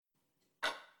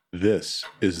This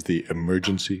is the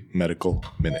Emergency Medical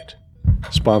Minute,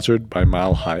 sponsored by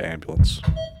Mile High Ambulance.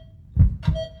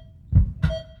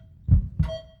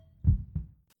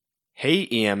 Hey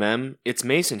EMM, it's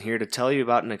Mason here to tell you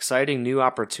about an exciting new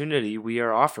opportunity we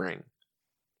are offering.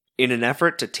 In an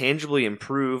effort to tangibly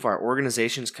improve our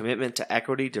organization's commitment to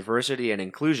equity, diversity, and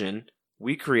inclusion,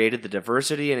 we created the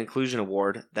Diversity and Inclusion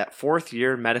Award that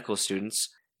fourth-year medical students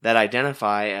that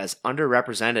identify as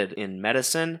underrepresented in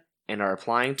medicine and are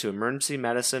applying to emergency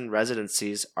medicine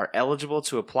residencies are eligible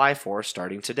to apply for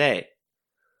starting today.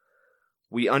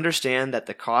 We understand that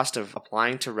the cost of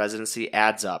applying to residency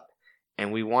adds up,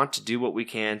 and we want to do what we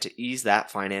can to ease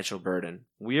that financial burden.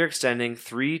 We are extending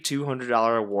 3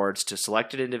 $200 awards to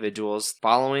selected individuals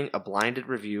following a blinded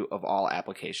review of all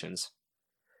applications.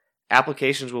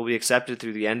 Applications will be accepted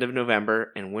through the end of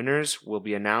November, and winners will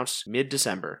be announced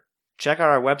mid-December. Check out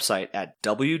our website at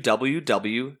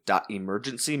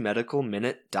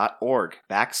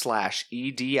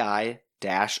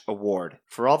www.emergencymedicalminute.org/EDI-award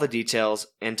for all the details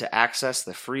and to access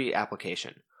the free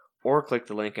application, or click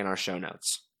the link in our show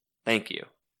notes. Thank you.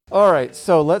 All right,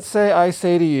 so let's say I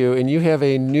say to you, and you have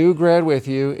a new grad with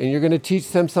you, and you're going to teach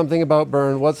them something about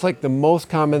burn. What's like the most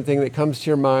common thing that comes to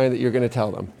your mind that you're going to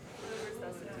tell them?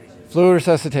 Fluid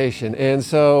resuscitation. And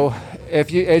so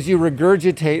as you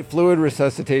regurgitate fluid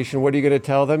resuscitation, what are you going to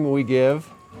tell them? We give,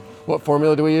 what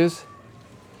formula do we use?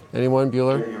 Anyone,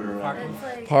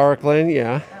 Bueller? Parkland,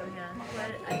 yeah. Oh, yeah.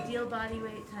 What, ideal body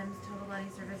weight times total body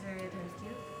surface area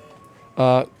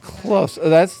times 2? Close.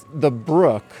 That's the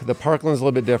Brook. The Parkland's a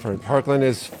little bit different. Parkland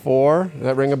is 4. Does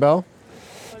that ring a bell?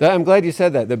 I'm glad you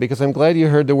said that, though, because I'm glad you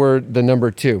heard the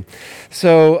number 2.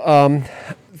 So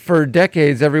for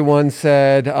decades, everyone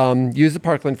said use the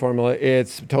Parkland formula.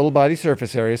 It's total body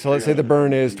surface area. So let's say the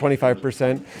burn is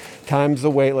 25% times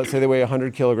the weight. Let's say they weigh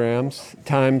 100 kilograms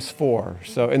times 4.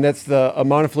 So, and that's the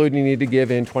amount of fluid you need to give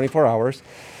in 24 hours.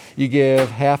 You give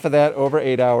half of that over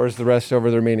 8 hours, the rest over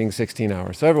the remaining 16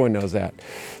 hours. So everyone knows that.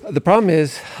 The problem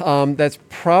is that's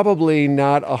probably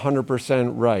not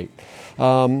 100% right.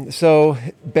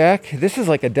 This is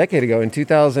like a decade ago, in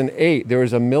 2008, there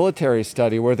was a military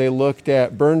study where they looked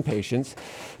at burn patients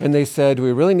and they said, do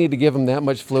we really need to give them that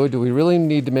much fluid? Do we really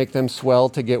need to make them swell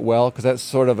to get well? Because that's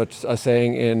sort of a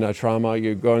saying in trauma.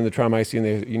 You go in the trauma ICU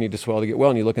and you need to swell to get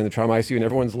well. And you look in the trauma ICU and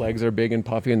everyone's legs are big and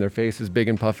puffy and their face is big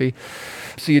and puffy.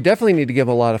 So you definitely need to give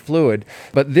a lot of fluid.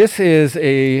 But this is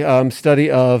a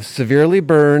study of severely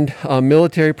burned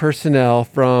military personnel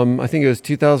from, I think it was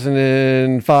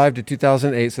 2005 to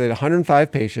 2008. So they had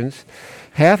 105 patients.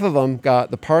 Half of them got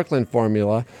the Parkland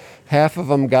formula. Half of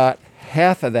them got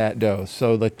half of that dose,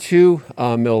 so the 2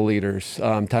 milliliters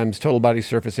times total body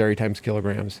surface area times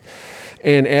kilograms.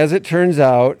 And as it turns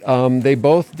out, they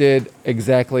both did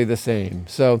exactly the same.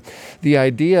 So the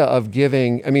idea of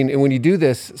giving, and when you do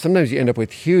this, sometimes you end up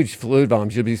with huge fluid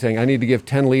volumes. You'll be saying, I need to give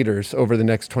 10 liters over the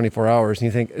next 24 hours. And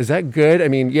you think, is that good?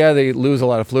 Yeah, they lose a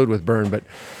lot of fluid with burn, but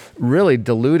really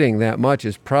diluting that much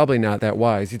is probably not that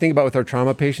wise. You think about with our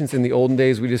trauma patients in the olden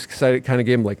days, we just kind of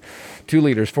gave them like 2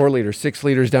 liters, 4 liters, 6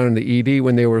 liters down in the ED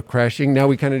when they were crashing. Now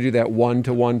we kind of do that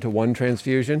 1-to-1-to-1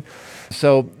 transfusion.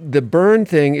 So the burn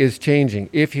thing is changing.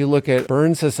 If you look at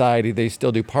Burn Society, they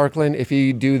still do Parkland. If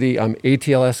you do the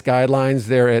ATLS guidelines,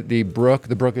 they're at the Brook.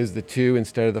 The Brook is the 2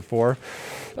 instead of the 4.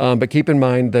 But keep in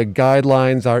mind, the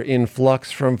guidelines are in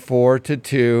flux from 4 to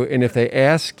 2. And if they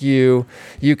ask you,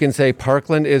 you can say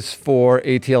Parkland is 4,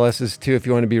 ATLS is 2 if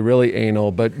you want to be really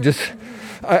anal. But just,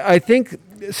 I think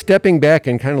stepping back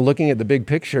and kind of looking at the big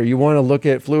picture, you want to look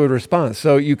at fluid response.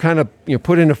 So you kind of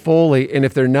put in a Foley, and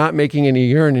if they're not making any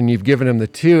urine and you've given them the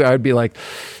 2, I'd be like,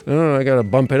 oh, I got to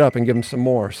bump it up and give them some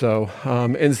more. So,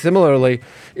 and similarly,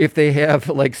 if they have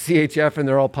like CHF and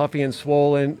they're all puffy and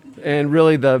swollen, and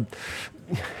really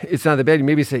it's not that bad, you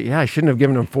maybe say, yeah, I shouldn't have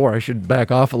given them 4. I should back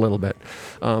off a little bit.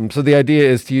 So the idea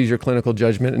is to use your clinical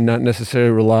judgment and not necessarily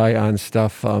rely on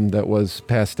stuff that was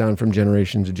passed down from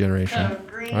generation to generation.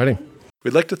 Alrighty.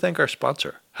 We'd like to thank our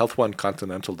sponsor, Health One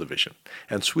Continental Division,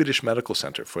 and Swedish Medical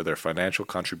Center for their financial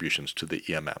contributions to the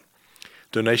EMM.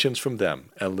 Donations from them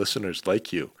and listeners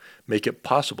like you make it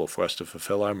possible for us to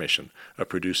fulfill our mission of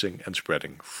producing and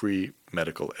spreading free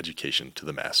medical education to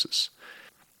the masses.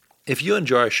 If you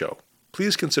enjoy our show,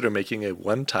 please consider making a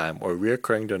one-time or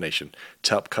recurring donation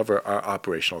to help cover our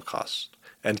operational costs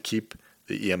and keep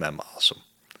the EMM awesome.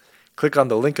 Click on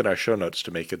the link in our show notes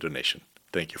to make a donation.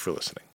 Thank you for listening.